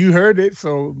say. You heard it.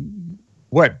 So,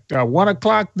 1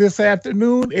 o'clock this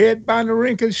afternoon, Ed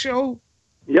Bondarenka's show?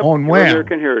 Yep, on WHAM.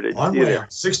 American Heritage. On WHAM,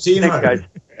 1600.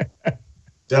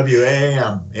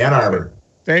 WAAM, Ann Arbor.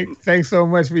 Thanks so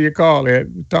much for your call,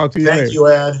 Ed. Talk to you later. Thank you,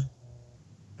 Ed.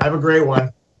 Have a great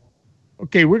one.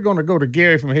 Okay, we're going to go to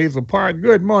Gary from Hazel Park.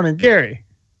 Good morning, Gary.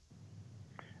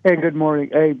 Hey, good morning.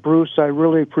 Hey, Bruce, I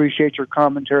really appreciate your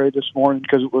commentary this morning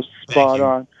because it was spot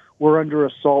on. We're under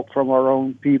assault from our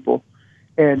own people.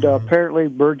 And apparently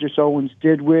Burgess Owens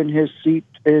did win his seat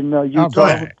in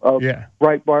Utah.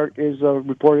 Breitbart is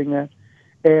reporting that.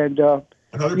 And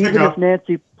even if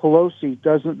Nancy Pelosi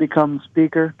doesn't become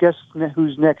speaker, guess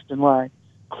who's next in line?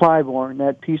 Clyburn,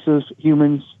 that piece of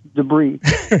human debris.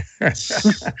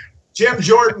 Jim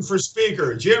Jordan for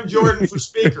speaker.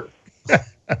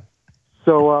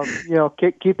 So,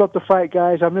 keep up the fight,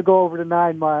 guys. I'm going to go over to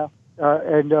 9 Mile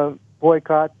and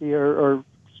boycott or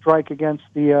strike against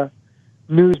the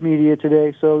news media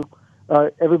today. So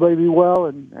everybody be well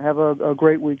and have a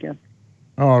great weekend.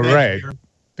 All right.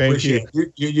 Thank you.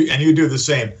 And you do the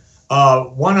same.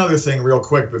 One other thing real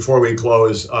quick before we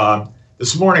close.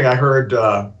 This morning I heard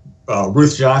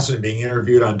Ruth Johnson being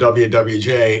interviewed on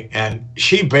WWJ, and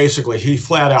she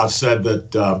flat out said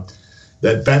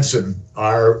that Benson,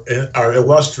 our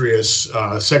illustrious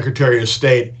Secretary of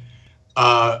State,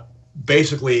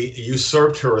 basically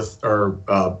usurped her or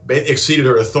exceeded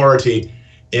her authority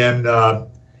in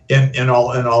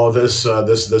all of this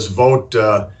vote,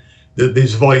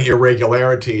 these voting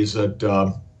irregularities that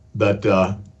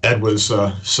Ed was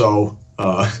so.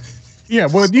 Yeah,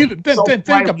 well,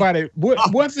 think about it.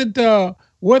 Wasn't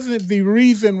the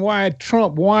reason why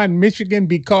Trump won Michigan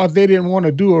because they didn't want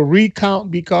to do a recount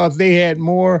because they had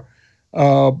more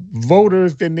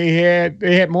voters than they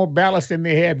had more ballots than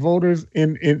they had voters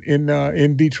in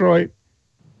Detroit?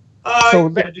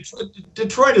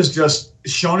 Detroit has just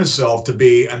shown itself to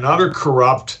be another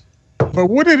corrupt. But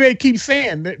what do they keep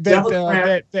saying? That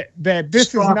this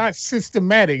is not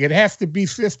systematic. It has to be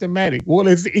systematic. Well,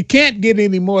 it can't get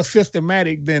any more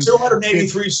systematic than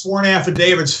 283 sworn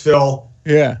affidavits, Phil.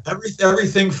 Yeah.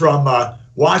 Everything from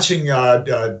watching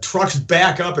trucks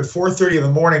back up at 4:30 in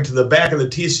the morning to the back of the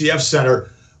TCF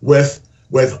Center with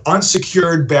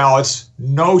unsecured ballots,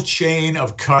 no chain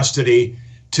of custody,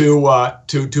 to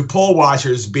poll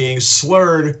watchers being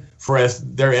slurred for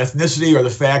their ethnicity or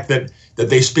the fact that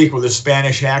they speak with a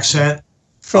Spanish accent.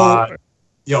 So,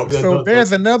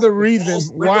 there's another reason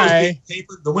why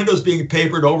the windows being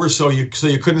papered over so you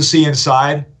couldn't see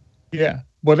inside. Yeah.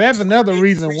 Well, that's another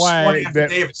reason why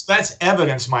that's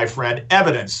evidence, my friend.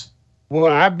 Evidence.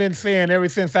 Well, I've been saying ever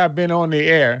since I've been on the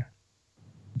air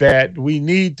that we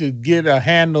need to get a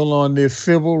handle on this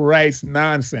civil rights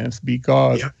nonsense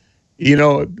because,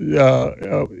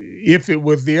 if it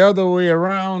was the other way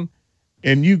around,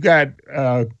 and you got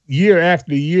year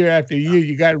after year after year,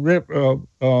 you got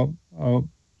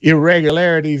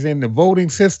irregularities in the voting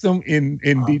system in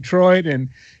Detroit and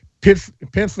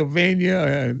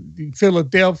Pennsylvania,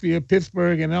 Philadelphia,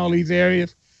 Pittsburgh, and all these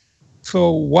areas.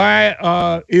 So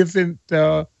why isn't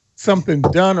something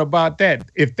done about that?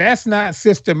 If that's not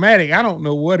systematic, I don't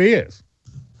know what is.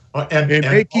 And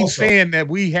they keep saying that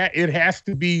it has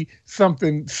to be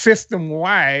something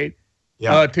system-wide.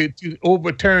 To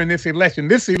overturn this election.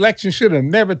 This election should have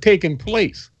never taken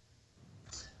place.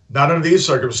 Not under these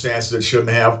circumstances, it shouldn't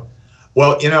have.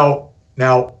 Well,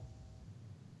 now,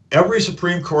 every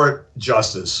Supreme Court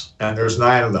justice, and there's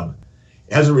 9 of them,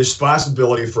 has a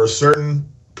responsibility for a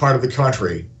certain part of the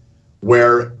country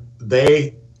where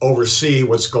they oversee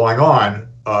what's going on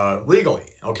legally,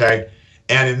 okay?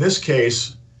 And in this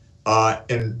case,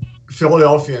 in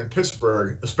Philadelphia and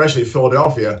Pittsburgh, especially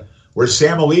Philadelphia, where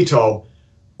Sam Alito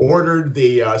ordered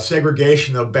the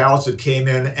segregation of ballots that came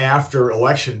in after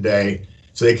Election Day,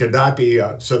 so they had to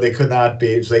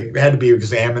be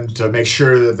examined to make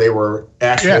sure that they were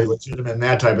actually legitimate and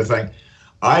that type of thing.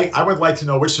 I would like to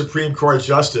know which Supreme Court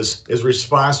justice is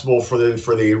responsible for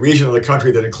the region of the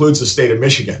country that includes the state of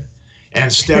Michigan,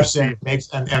 and steps in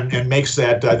and makes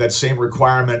that same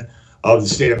requirement of the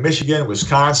state of Michigan,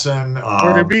 Wisconsin.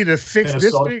 Would it be the 6th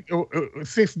district?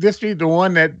 6th district, the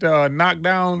one that knocked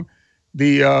down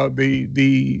the might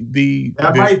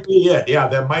be it. Yeah,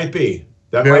 that might be.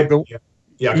 That might be.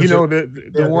 Yeah,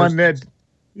 the one that.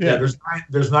 Yeah,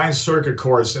 there's 9 circuit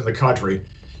courts in the country,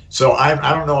 so I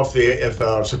don't know if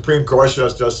the Supreme Court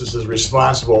justice is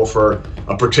responsible for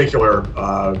a particular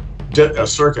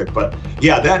circuit, but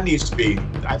yeah, that needs to be.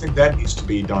 I think that needs to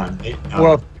be done.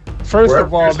 Well, first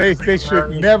of all, they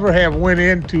should never have went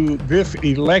into this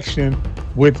election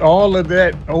with all of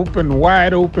that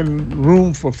wide open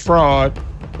room for fraud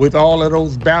with all of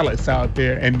those ballots out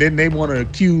there. And then they want to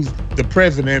accuse the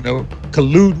president of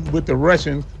colluding with the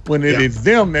Russians when it is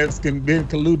them that's been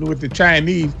colluding with the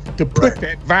Chinese to put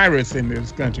that virus in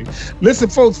this country. Listen,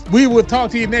 folks, we will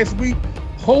talk to you next week.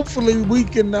 Hopefully we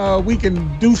can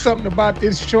do something about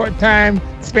this short time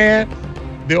span.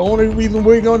 The only reason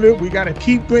we're going to do it, we got to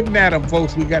keep putting at them,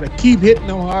 folks. We got to keep hitting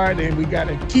them hard, and we got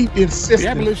to keep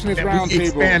insisting that we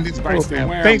expand this program.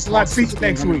 Thanks a lot. See you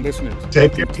next week.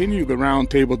 Continue the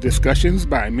roundtable discussions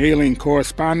by mailing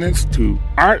correspondence to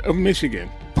Art of Michigan,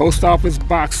 Post Office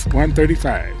Box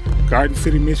 135, Garden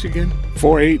City, Michigan,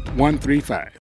 48135.